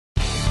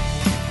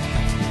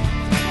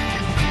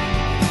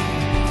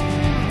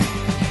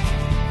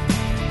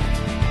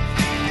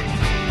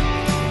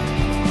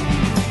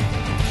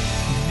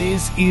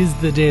This is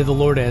the day the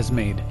Lord has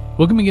made.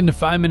 Welcome again to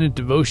 5-Minute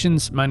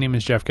Devotions. My name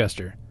is Jeff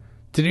Custer.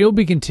 Today we'll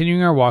be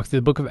continuing our walk through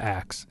the book of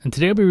Acts, and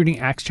today I'll be reading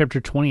Acts chapter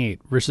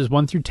 28, verses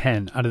 1 through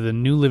 10 out of the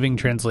New Living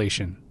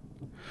Translation.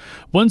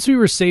 Once we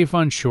were safe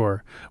on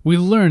shore, we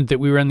learned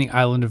that we were on the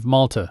island of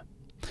Malta.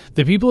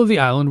 The people of the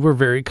island were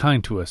very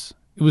kind to us.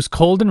 It was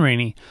cold and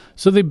rainy,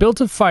 so they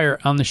built a fire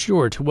on the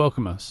shore to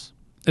welcome us.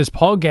 As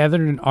Paul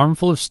gathered an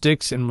armful of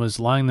sticks and was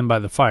lying them by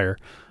the fire,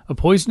 a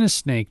poisonous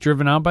snake,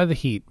 driven out by the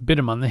heat, bit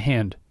him on the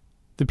hand.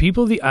 The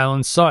people of the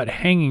island saw it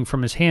hanging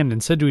from his hand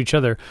and said to each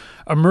other,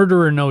 "A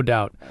murderer, no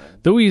doubt.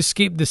 Though he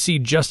escaped the sea,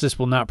 justice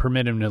will not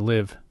permit him to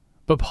live."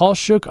 But Paul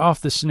shook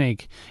off the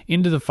snake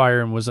into the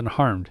fire and was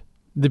unharmed.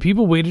 The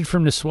people waited for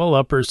him to swell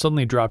up or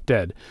suddenly drop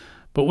dead.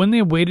 But when they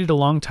had waited a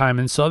long time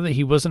and saw that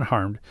he wasn't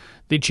harmed,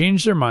 they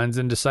changed their minds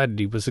and decided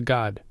he was a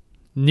god.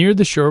 Near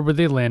the shore where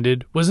they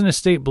landed was an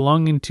estate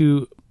belonging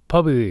to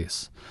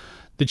Publius,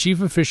 the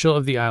chief official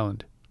of the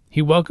island.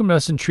 He welcomed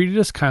us and treated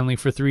us kindly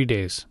for 3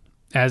 days.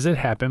 As it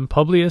happened,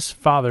 Publius'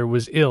 father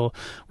was ill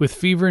with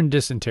fever and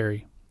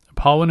dysentery.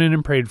 Paul went in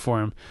and prayed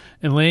for him,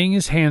 and laying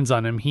his hands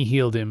on him, he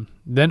healed him.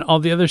 Then all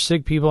the other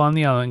sick people on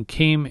the island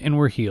came and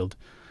were healed.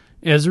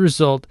 As a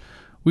result,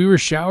 we were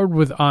showered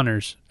with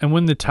honors, and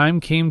when the time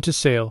came to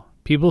sail,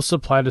 people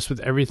supplied us with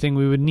everything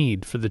we would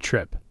need for the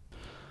trip.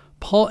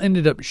 Paul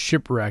ended up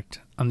shipwrecked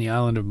on the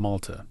island of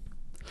Malta.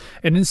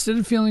 And instead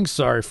of feeling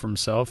sorry for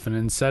himself, and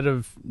instead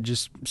of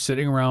just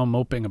sitting around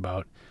moping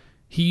about,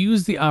 he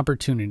used the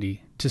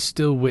opportunity to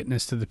still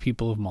witness to the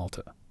people of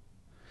Malta.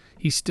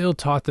 He still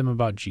taught them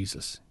about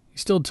Jesus. He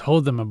still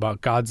told them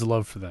about God's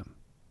love for them.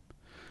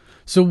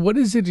 So what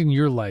is it in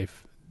your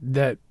life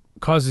that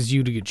causes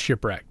you to get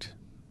shipwrecked?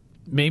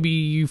 Maybe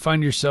you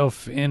find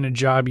yourself in a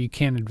job you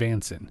can't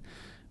advance in.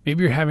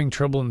 Maybe you're having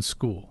trouble in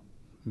school.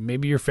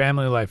 Maybe your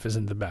family life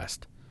isn't the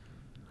best.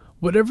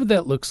 Whatever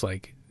that looks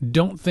like,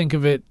 don't think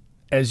of it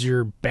as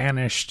you're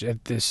banished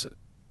at this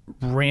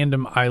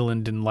random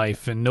island in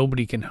life and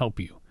nobody can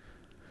help you.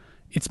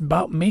 It's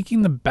about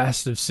making the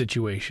best of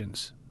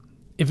situations.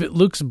 If it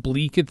looks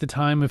bleak at the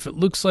time, if it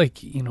looks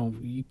like,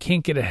 you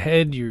can't get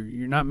ahead,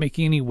 you're not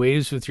making any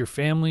waves with your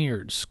family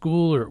or at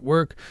school or at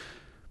work,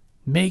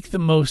 make the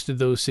most of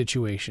those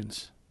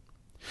situations.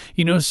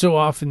 So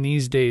often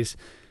these days,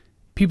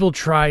 people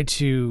try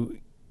to,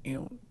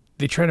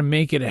 they try to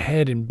make it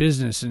ahead in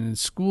business and in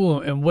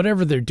school and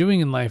whatever they're doing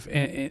in life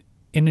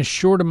in a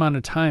short amount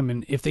of time.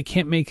 And if they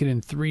can't make it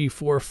in 3,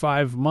 4,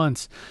 5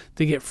 months,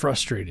 they get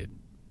frustrated.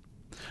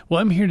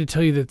 Well, I'm here to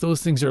tell you that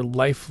those things are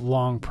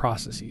lifelong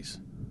processes.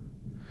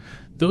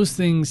 Those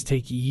things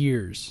take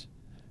years,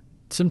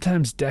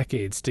 sometimes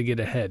decades to get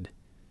ahead.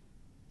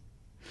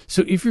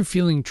 So if you're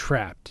feeling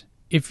trapped,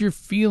 if you're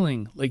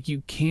feeling like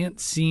you can't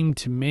seem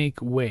to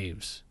make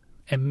waves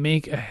and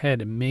make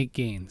ahead and make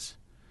gains,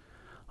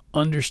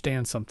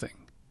 understand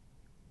something.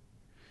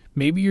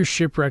 Maybe you're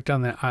shipwrecked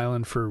on that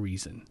island for a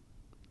reason.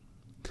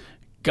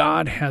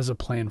 God has a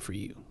plan for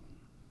you.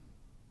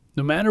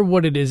 No matter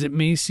what it is, it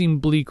may seem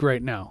bleak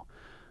right now,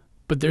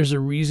 but there's a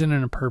reason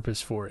and a purpose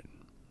for it.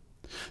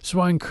 So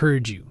I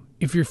encourage you,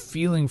 if you're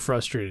feeling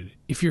frustrated,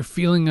 if you're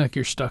feeling like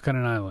you're stuck on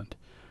an island,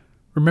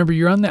 remember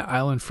you're on that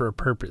island for a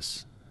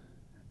purpose,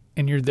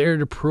 and you're there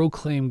to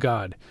proclaim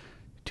God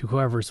to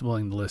whoever's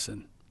willing to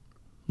listen.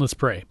 Let's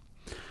pray.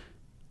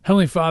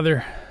 Heavenly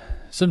Father,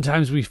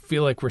 sometimes we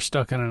feel like we're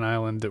stuck on an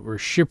island, that we're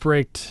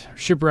shipwrecked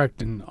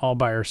and all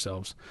by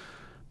ourselves.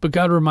 But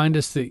God, remind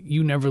us that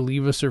you never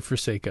leave us or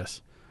forsake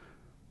us.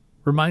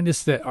 Remind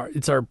us that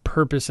it's our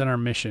purpose and our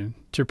mission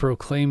to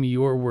proclaim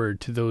your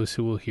word to those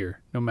who will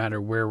hear, no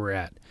matter where we're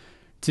at.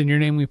 It's in your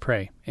name we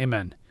pray.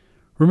 Amen.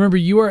 Remember,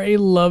 you are a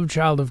loved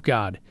child of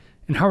God.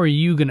 And how are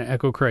you going to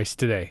echo Christ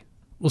today?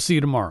 We'll see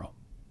you tomorrow.